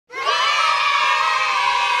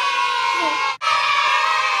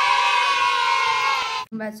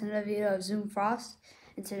Welcome back to another video of Zoom Frost,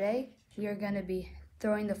 and today we are going to be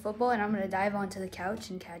throwing the football, and I'm going to dive onto the couch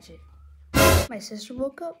and catch it. My sister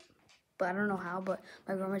woke up, but I don't know how, but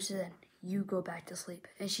my grandma said, "You go back to sleep,"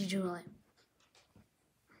 and she's doing like,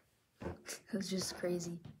 it was just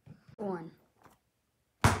crazy. One.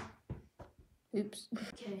 Oops.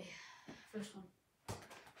 Okay, first one.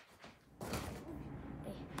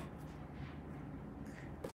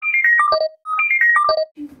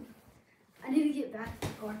 I need to get back to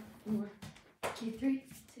the car more. Okay, 3,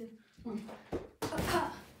 2, 1.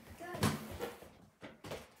 Ah, God.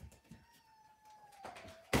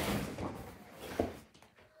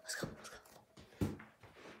 Let's go, let's go.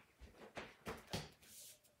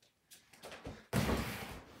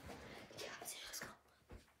 Yeah, let's go.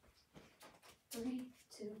 3,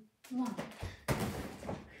 2, 1.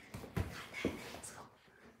 Let's go.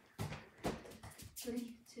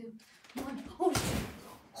 3, 2, 1. Oh, shit.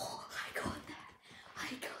 Oh, I got that. I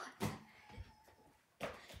got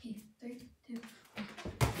that. Okay, 3, 2, 1.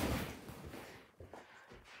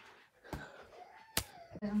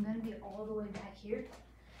 I'm gonna be all the way back here.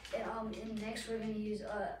 And next we're gonna use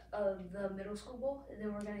the middle school ball, and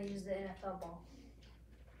then we're gonna use the NFL ball.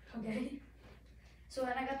 Okay? So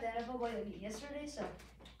when I got the NFL ball yesterday, so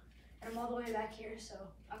and I'm all the way back here, so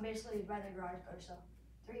I'm basically by the garage door. So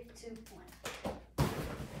 3, 2, 1.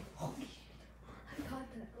 Holy shit! I got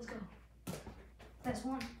that. Let's go. That's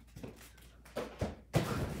 1, 2,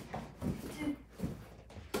 3.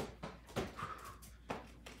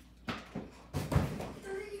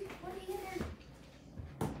 What are you in?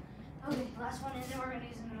 Okay, last one, and then we're gonna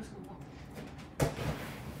use the middle school ball.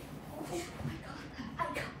 Oh, I got that. I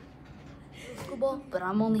got that. Middle school ball, but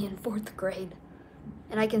I'm only in 4th grade,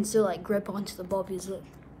 and I can still like grip onto the ball because look.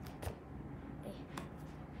 Hey,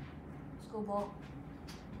 school ball.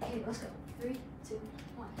 Okay, let's go. 3, 2,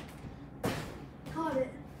 1. Caught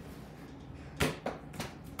it.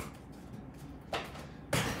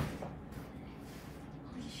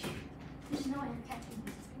 Holy shit! There's no way I'm catching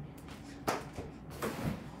this.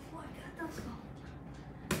 Oh, I got that.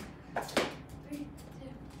 Let's go. 3,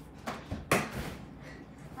 2.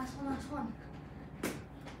 Last one.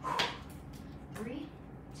 3,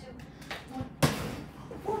 2, 1.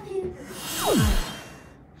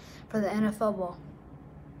 For the NFL ball.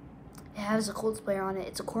 It has a Colts player on it.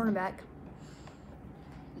 It's a cornerback.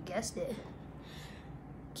 You guessed it.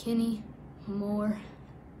 Kenny Moore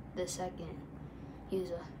II. He's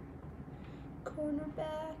a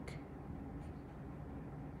cornerback.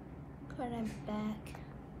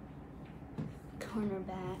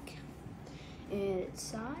 And it's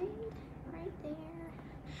signed right there.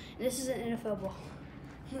 And this is an NFL ball.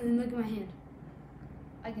 And look at my hand.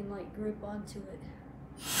 I can like grip onto it.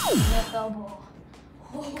 NFL ball.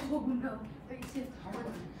 Oh no. 3, 2, 1.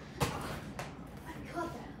 I got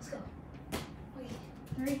that. Let's go. Wait.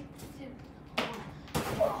 3, 2, 1.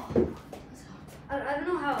 Oh, let's go. I don't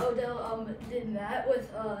know how Odell did that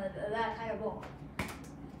with that kind of ball.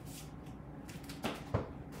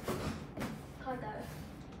 Caught that.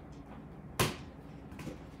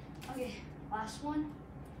 Okay, last one.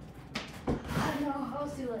 I don't know. I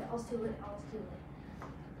was too late.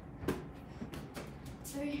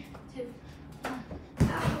 3, 2, 1.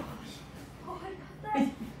 Ow. Oh, I got that.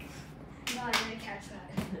 No, I didn't catch that.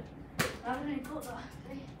 That was really cool though.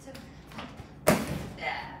 3, 2, 1.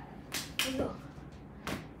 Yeah. There you go.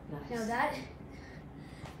 Nice. Now that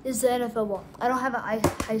is the NFL ball. I don't have a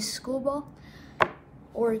high school ball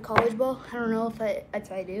or a college ball. I don't know if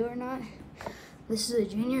I do or not. This is a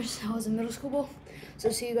junior, so I was a middle school ball. So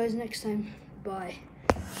see you guys next time. Bye.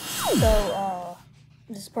 So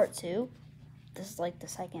this is part 2. This is like the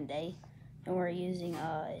 2nd day, and we're using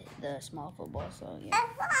the small football. So yeah.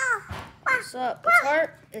 What's up? It's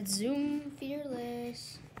Hart. It's Zoom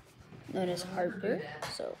Fearless. Known as Harper.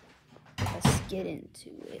 So let's get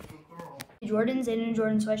into it. Jordan's in a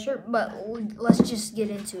Jordan sweatshirt, but let's just get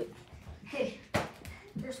into it. Hey,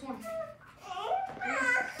 first one.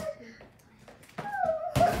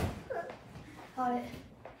 Got it.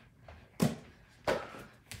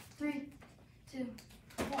 3, 2,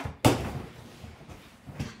 1.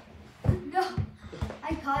 No,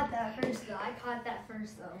 I caught that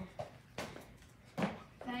first though.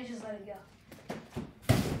 Can I just let it go?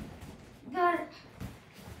 Got it.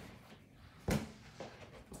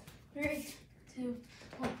 3, 2,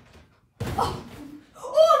 1. Oh!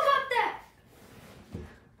 Oh, I got that!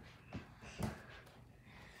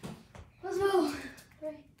 Let's go.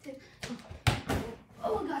 3, 2, 1.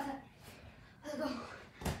 Oh, I got that. Let's go.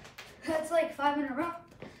 That's like 5 in a row.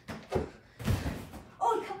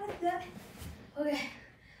 Oh, I got that. Okay,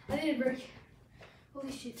 I need a break.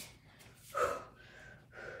 Holy shit.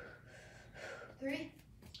 3,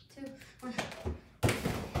 2, 1.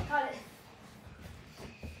 Got it.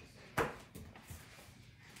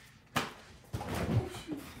 Oh,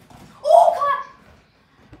 shoot. Oh, God!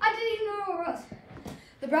 I didn't even know where it was.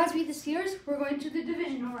 The Browns beat the Steelers. We're going to the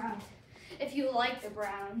divisional round. If you like the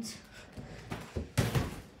Browns.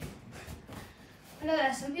 I know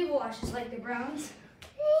that some people watch just like the Browns.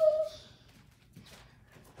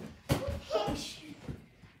 Oh, shoot.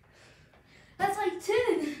 That's like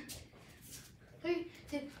 10. 3,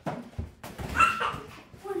 2,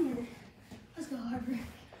 1 minute. Let's go, Harper.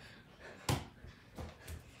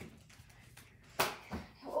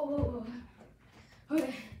 Oh,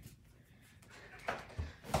 okay.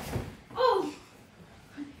 Oh!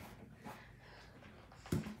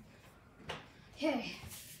 Okay.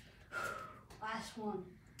 Last one.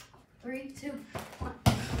 3, 2, 1.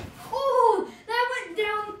 Oh! That went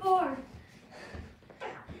down far.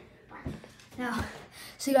 Now,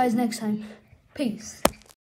 see you guys next time. Peace.